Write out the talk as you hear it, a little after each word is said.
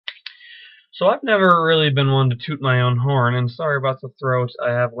So I've never really been one to toot my own horn, and sorry about the throat, I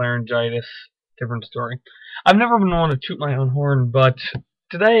have laryngitis, different story. I've never been one to toot my own horn, but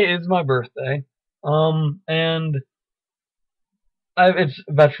today is my birthday, and it's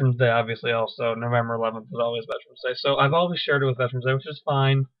Veterans Day, obviously, also. November 11th is always Veterans Day, so I've always shared it with Veterans Day, which is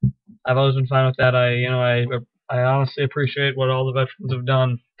fine. I've always been fine with that. I honestly appreciate what all the veterans have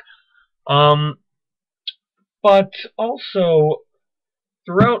done. Um, but also,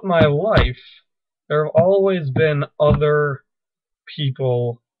 throughout my life, there have always been other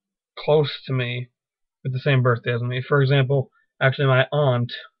people close to me with the same birthday as me. For example, actually my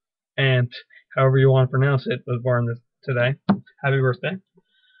aunt, however you want to pronounce it, was born today. Happy birthday.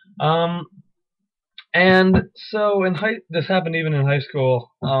 Um, and so this happened even in high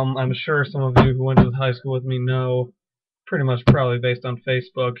school. I'm sure some of you who went to high school with me know, pretty much probably based on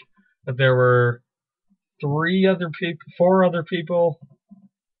Facebook, that there were four other people,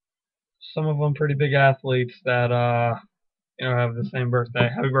 some of them pretty big athletes that have the same birthday.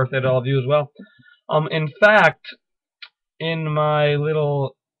 Happy birthday to all of you as well. In fact, in my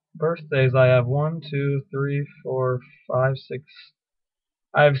little birthdays, I have 1, 2, 3, 4, 5, 6.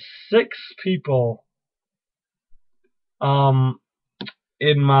 I have 6 people on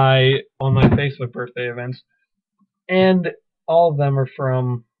my Facebook birthday events, and all of them are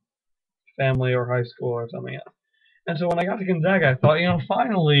from family or high school or something else. And so when I got to Gonzaga, I thought,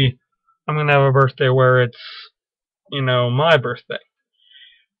 finally, I'm gonna have a birthday where it's, my birthday.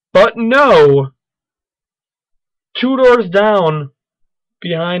 But no, 2 doors down,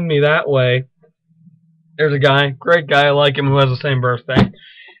 behind me that way, there's a guy, great guy, I like him, who has the same birthday.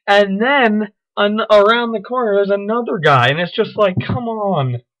 And then around the corner, there's another guy, and it's just like, come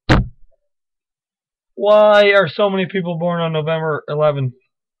on. Why are so many people born on November 11th,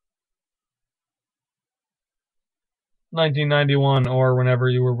 1991, or whenever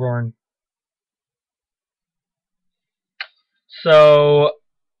you were born? So,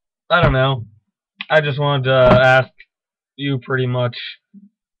 I don't know. I just wanted to ask you pretty much,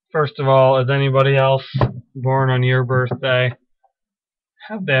 first of all, is anybody else born on your birthday?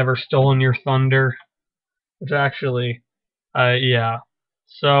 Have they ever stolen your thunder? Which actually, yeah.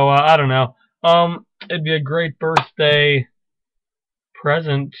 So, I don't know. It'd be a great birthday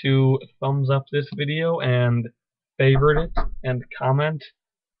present to thumbs up this video and favorite it and comment.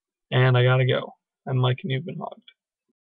 And I gotta go. I'm Mike and you've been hogged.